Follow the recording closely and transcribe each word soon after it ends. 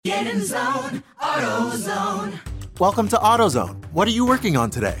Get in zone, AutoZone. Welcome to AutoZone. What are you working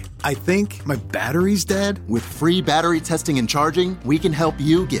on today? I think my battery's dead. With free battery testing and charging, we can help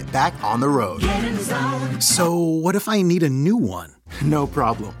you get back on the road. Get in zone. So what if I need a new one? No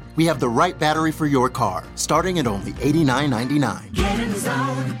problem. We have the right battery for your car, starting at only $89.99. Get in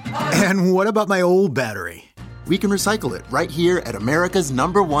zone. And what about my old battery? We can recycle it right here at America's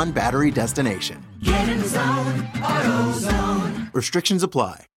 #1 battery destination. Get in zone, AutoZone. Restrictions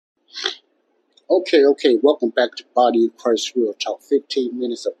apply. Okay. Welcome back to Body of Christ Real Talk. 15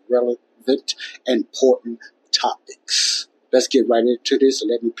 minutes of relevant, important topics. Let's get right into this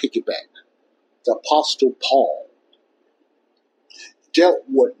and let me pick it back. The Apostle Paul dealt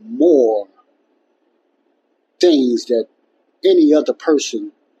with more things than any other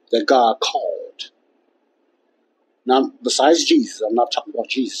person that God called. Now, besides Jesus, I'm not talking about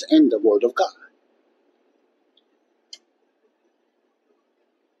Jesus and the Word of God.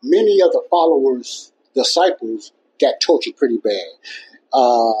 Many of the followers, disciples, got tortured pretty bad.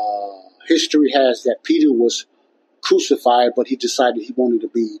 History has that Peter was crucified, but he decided he wanted to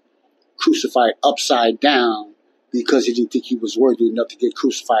be crucified upside down because he didn't think he was worthy enough to get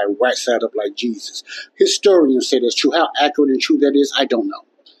crucified right side up like Jesus. Historians say that's true. How accurate and true that is, I don't know.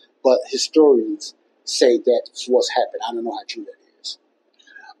 But historians say that's what's happened. I don't know how true that is.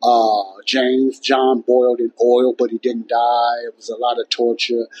 John boiled in oil, but he didn't die. It was a lot of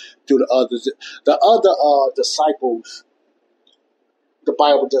torture through the others. The other disciples, the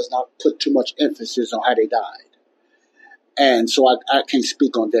Bible does not put too much emphasis on how they died. And so I can't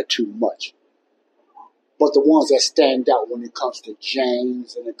speak on that too much. But the ones that stand out when it comes to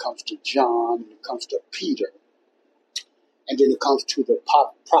James, and it comes to John, and it comes to Peter, and then it comes to the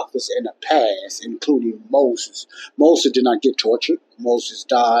prophets in the past, including Moses. Moses did not get tortured. Moses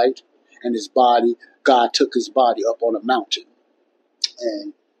died, and his body, God took his body up on a mountain.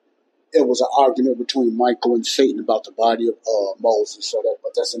 And it was an argument between Michael and Satan about the body of Moses.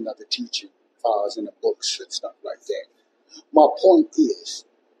 But that's another teaching, as far as in the books and stuff like that. My point is,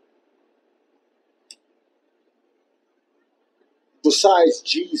 besides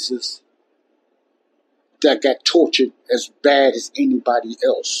Jesus, that got tortured as bad as anybody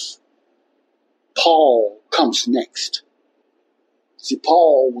else, Paul comes next. See,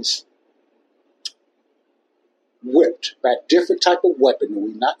 Paul was whipped by a different type of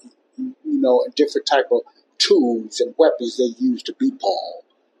weaponry, a different type of tools and weapons they used to beat Paul.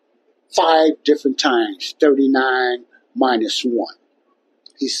 5 different times, 39 minus 1,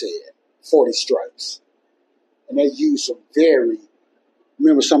 he said, 40 strikes. And they used some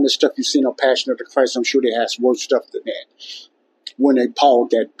remember some of the stuff you've seen on Passion of the Christ, I'm sure they had worse stuff than that when Paul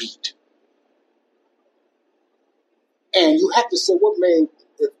got beat. And you have to say,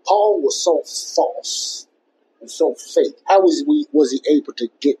 if Paul was so false and so fake, how was he able to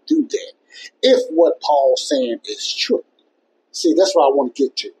get through that? If what Paul's saying is true. See, that's what I want to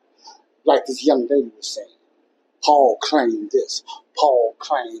get to. Like this young lady was saying, Paul claimed this, Paul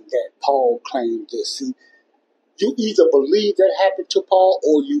claimed that, Paul claimed this. See, you either believe that happened to Paul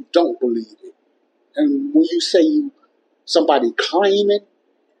or you don't believe it. And when you say somebody claiming,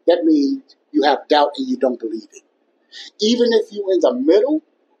 that means you have doubt and you don't believe it. Even if you're in the middle,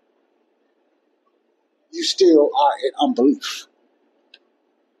 you still are in unbelief.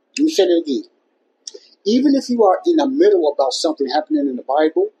 Let me say that again. Even if you are in the middle about something happening in the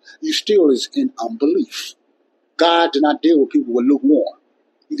Bible, you still is in unbelief. God did not deal with people with lukewarm.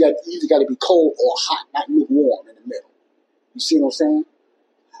 You either got to be cold or hot, not lukewarm in the middle. You see what I'm saying?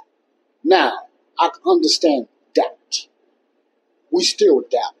 Now, I can understand doubt. We still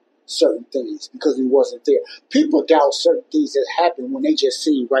doubt certain things because we wasn't there. People doubt certain things that happen when they just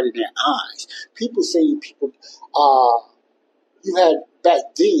see right in their eyes. You had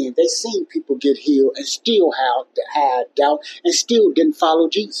back then, they seen people get healed and still had doubt and still didn't follow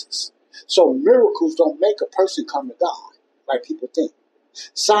Jesus. So miracles don't make a person come to God like people think.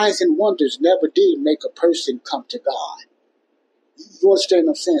 Signs and wonders never did make a person come to God. You understand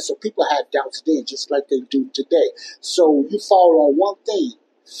what I'm saying? So people had doubts then just like they do today. So you fall on one thing,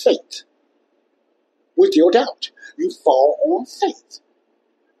 faith. With your doubt, you fall on faith.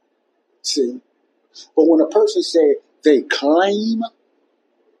 See? But when a person said they claim,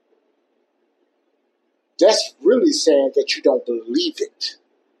 that's really saying that you don't believe it.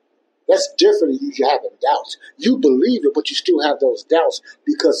 That's different than you having doubts. You believe it, but you still have those doubts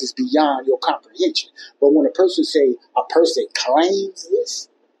because it's beyond your comprehension. But when a person claims this,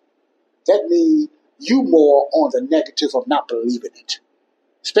 that means you more on the negative of not believing it.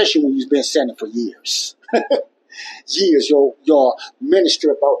 Especially when you've been saying it for years. Years, your ministry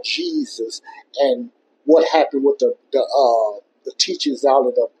about Jesus and what happened with the the teachings out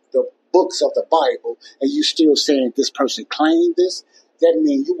of the books of the Bible, and you still saying this person claimed this, that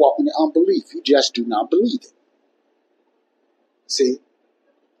means you walk in unbelief. You just do not believe it. See?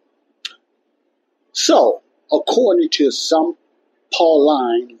 So, according to some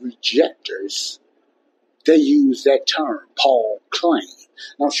Pauline rejectors, they use that term, Paul claimed.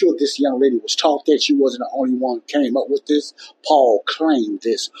 And I'm sure this young lady was taught that. She wasn't the only one who came up with this. Paul claimed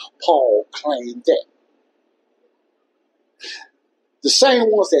this. Paul claimed that. The same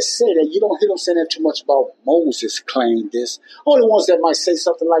ones that say that, you don't hear them saying that too much about Moses claimed this. Only ones that might say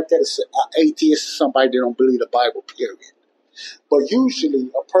something like that is an atheist, somebody that don't believe the Bible, period. But usually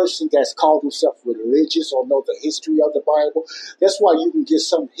a person that's called himself religious or know the history of the Bible, that's why you can get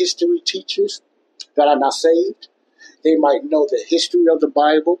some history teachers that are not saved. They might know the history of the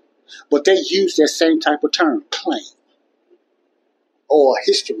Bible, but they use that same type of term, claim, or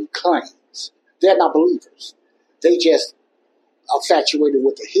history claims. They're not believers. They just are infatuated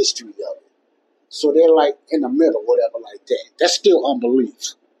with the history of it. So they're like in the middle, whatever like that. That's still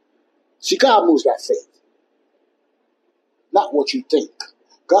unbelief. See, God moves by faith. Not what you think.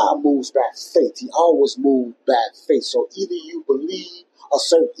 God moves by faith. He always moves by faith. So either you believe a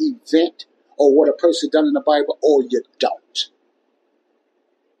certain event or what a person done in the Bible, or you don't.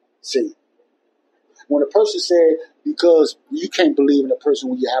 See, when a person said, because you can't believe in a person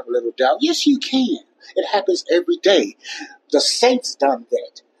when you have a little doubt, yes, you can. It happens every day. The saints done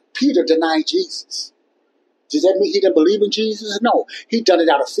that. Peter denied Jesus. Does that mean he didn't believe in Jesus? No, he done it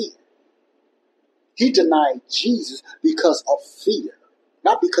out of fear. He denied Jesus because of fear.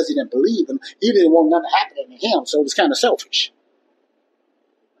 Not because he didn't believe him. He didn't want nothing happening to him, so it was kind of selfish.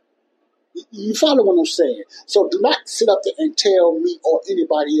 You follow what I'm saying? So do not sit up there and tell me or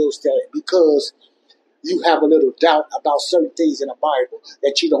anybody else that because you have a little doubt about certain things in the Bible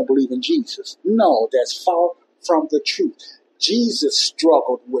that you don't believe in Jesus. No, that's far from the truth. Jesus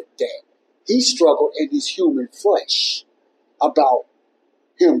struggled with that. He struggled in his human flesh about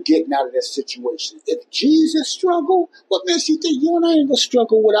him getting out of that situation. If Jesus struggled, what makes you think you and I ain't going to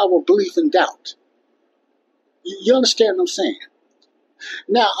struggle with our belief and doubt? You understand what I'm saying?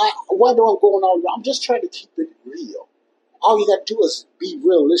 Now, whether I'm going on, I'm just trying to keep it real. All you got to do is be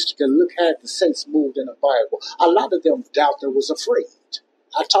realistic and look at the saints moved in the Bible. A lot of them doubted and was afraid.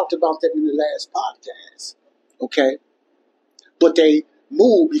 I talked about that in the last podcast. Okay? But they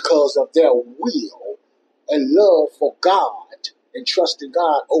moved because of their will and love for God and trusting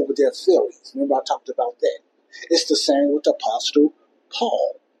God over their feelings. Remember I talked about that. It's the same with Apostle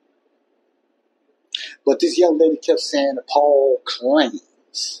Paul. But this young lady kept saying that Paul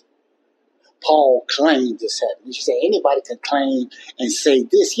claims. Paul claimed this happened. She said anybody can claim and say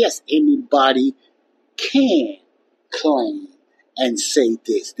this. Yes, anybody can claim and say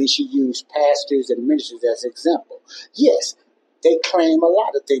this. Then she used pastors and ministers as an example. Yes, they claim a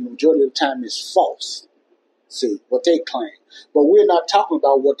lot of things. The majority of the time is false. See, what they claim. But we're not talking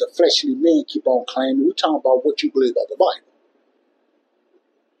about what the fleshly men keep on claiming. We're talking about what you believe about the Bible.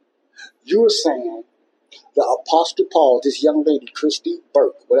 You're saying the Apostle Paul, this young lady, Christy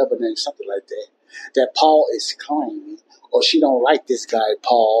Burke, whatever name, something like that Paul is claiming, or she don't like this guy,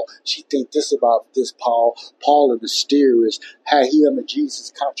 Paul. She think this about this Paul. Paul is mysterious. How him and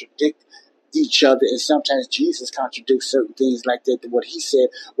Jesus contradict each other, and sometimes Jesus contradicts certain things like that, what he said,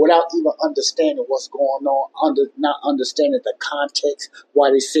 without even understanding what's going on, not understanding the context,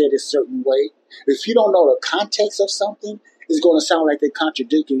 why they said it a certain way. If you don't know the context of something, it's going to sound like they're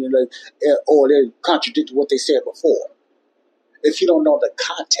contradicting it, or they're contradicting what they said before. If you don't know the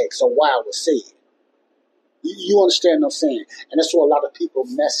context of why it was said. You understand what I'm saying? And that's what a lot of people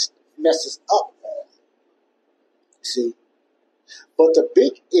messes up on. See? But the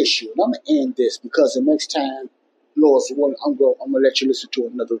big issue, and I'm going to end this because the next time, Lord's willing, I'm going to let you listen to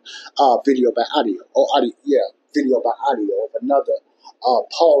another video by audio of another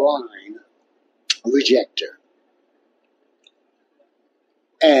Pauline rejector.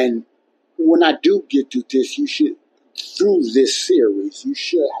 And when I do get through this, through this series, you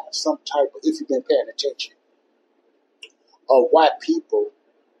should have some type of, if you've been paying attention, of why people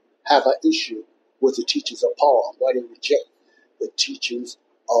have an issue with the teachings of Paul, why they reject the teachings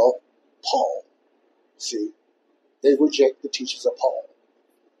of Paul. See, they reject the teachings of Paul.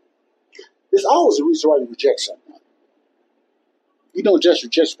 There's always a reason why you reject someone. You don't just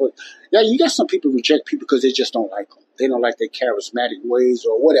reject, but yeah, you got some people reject people because they just don't like them. They don't like their charismatic ways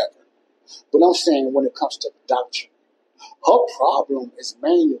or whatever. But I'm saying when it comes to doctrine, her problem is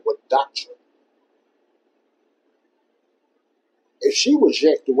mainly with doctrine. If she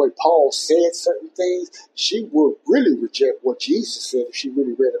reject the way Paul said certain things, she would really reject what Jesus said if she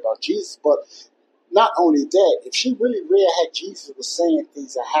really read about Jesus. But Not only that, if she really read how Jesus was saying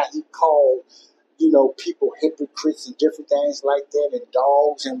things and how he called, people hypocrites and different things like that and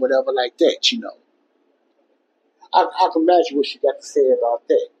dogs and whatever like that. I can imagine what she got to say about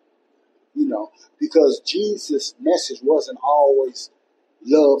that, because Jesus' message wasn't always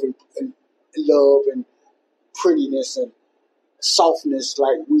love and prettiness and softness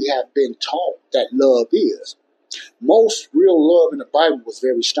like we have been taught that love is. Most real love in the Bible was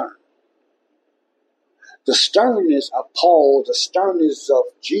very stern. The sternness of Paul, the sternness of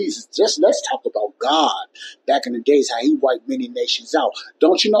Jesus, let's talk about God back in the days, how he wiped many nations out.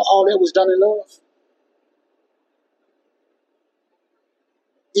 Don't you know all that was done in love?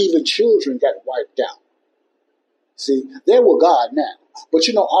 Even children got wiped out. See, they were God now. But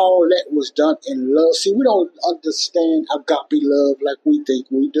all that was done in love. See, we don't understand agape love like we think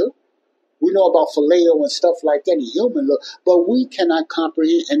we do. We know about phileo and stuff like that in human love, but we cannot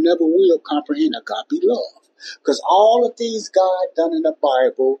comprehend and never will comprehend agape love. Because all of things God done in the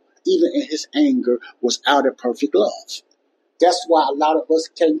Bible, even in his anger, was out of perfect love. That's why a lot of us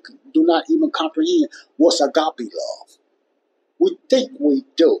do not even comprehend what's agape love. We think we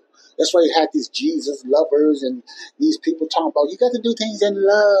do. That's why you have these Jesus lovers and these people talking about you got to do things in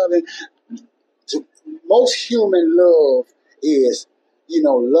love. And most human love is,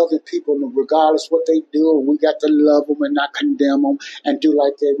 loving people regardless what they do. And we got to love them and not condemn them and do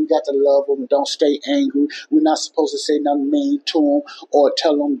like that. We got to love them and don't stay angry. We're not supposed to say nothing mean to them or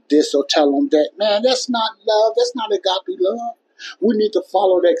tell them this or tell them that. Man, that's not love. That's not agape love. We need to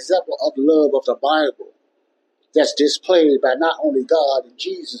follow the example of love of the Bible. That's displayed by not only God and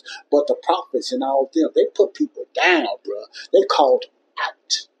Jesus, but the prophets and all them. They put people down, bro. They called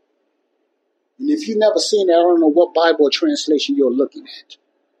out. And if you've never seen that, I don't know what Bible translation you're looking at.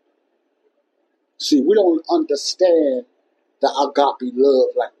 See, we don't understand the agape love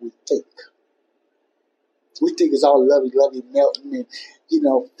like we think. We think it's all lovey, melting and,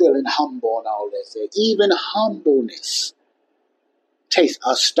 feeling humble and all that. Even humbleness takes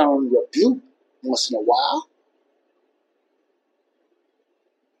a stern rebuke once in a while.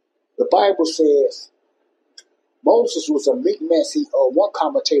 The Bible says Moses was a meek man. See, one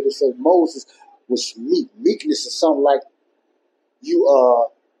commentator said Moses was meek. Meekness is something like you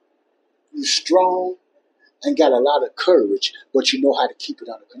strong and got a lot of courage, but you know how to keep it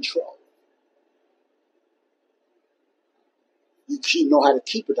under control. You know how to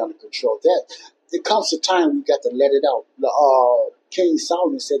keep it under control. That it comes a time we got to let it out. King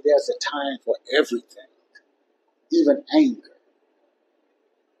Solomon said there's a time for everything, even anger.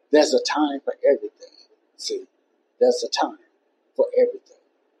 There's a time for everything. See, there's a time for everything.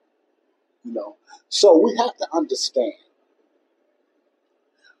 So we have to understand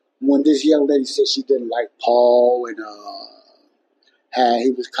when this young lady said she didn't like Paul and how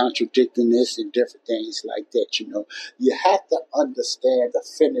he was contradicting this and different things like that, you have to understand the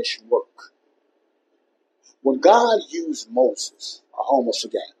finished work. When God used Moses, I almost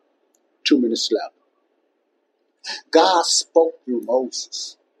forgot, 2 minutes left. God spoke through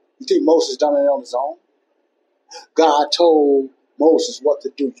Moses. You think Moses done it on his own? God told Moses what to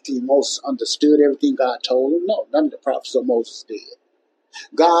do. You think Moses understood everything God told him? No, none of the prophets of Moses did.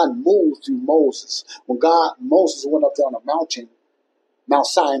 God moved through Moses. When Moses went up there on a mountain, Mount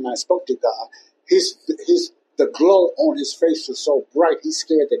Sinai, spoke to God, the glow on his face was so bright, he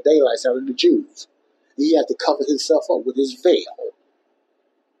scared the daylights out of the Jews. He had to cover himself up with his veil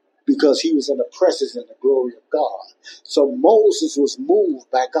because he was in the presence and the glory of God. So Moses was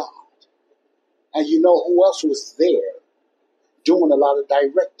moved by God. And you know who else was there doing a lot of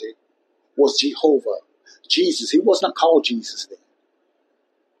directing was Jehovah. Jesus. He was not called Jesus then.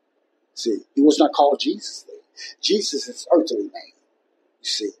 See, he was not called Jesus then. Jesus is earthly name. You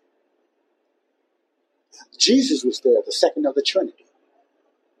see. Jesus was there, the second of the Trinity,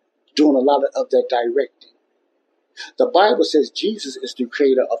 doing a lot of that directing. The Bible says Jesus is the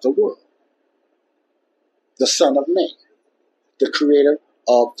creator of the world, the Son of Man, the creator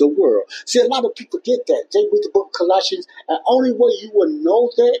of the world. See, a lot of people get that. They read the book of Colossians, and only way you will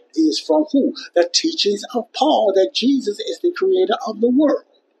know that is from who? The teachings of Paul, that Jesus is the creator of the world.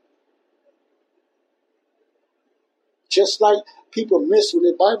 Just like people miss when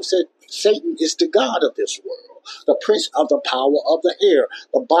the Bible said Satan is the God of this world, the prince of the power of the air.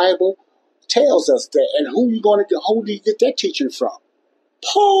 The Bible tells us that. And who do you get that teaching from?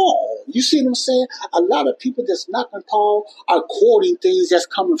 Paul. You see what I'm saying? A lot of people that's knocking Paul are quoting things that's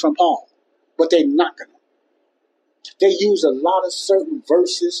coming from Paul, but they're knocking them. They use a lot of certain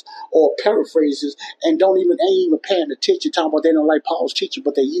verses or paraphrases and ain't even paying attention, talking about they don't like Paul's teaching,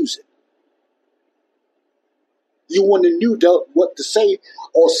 but they use it. You wouldn't have knew what to say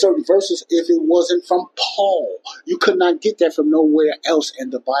or certain verses if it wasn't from Paul. You could not get that from nowhere else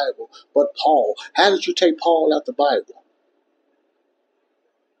in the Bible but Paul. How did you take Paul out the Bible?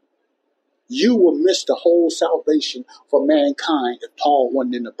 You will miss the whole salvation for mankind if Paul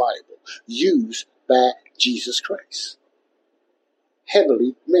wasn't in the Bible, used by Jesus Christ.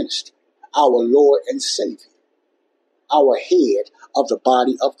 Heavenly ministry, our Lord and Savior, our head of the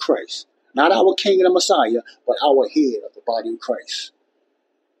body of Christ. Not our King and the Messiah, but our head of the body of Christ.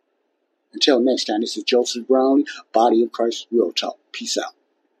 Until next time, this is Joseph Brownlee, Body of Christ Real Talk. Peace out.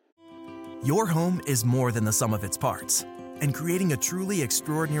 Your home is more than the sum of its parts, and creating a truly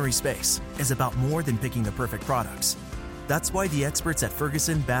extraordinary space is about more than picking the perfect products. That's why the experts at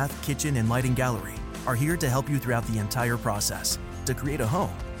Ferguson Bath, Kitchen, and Lighting Gallery are here to help you throughout the entire process to create a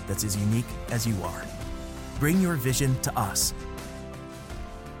home that's as unique as you are. Bring your vision to us.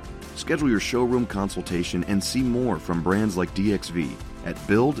 Schedule your showroom consultation and see more from brands like DXV at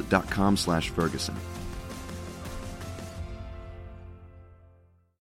build.com/Ferguson.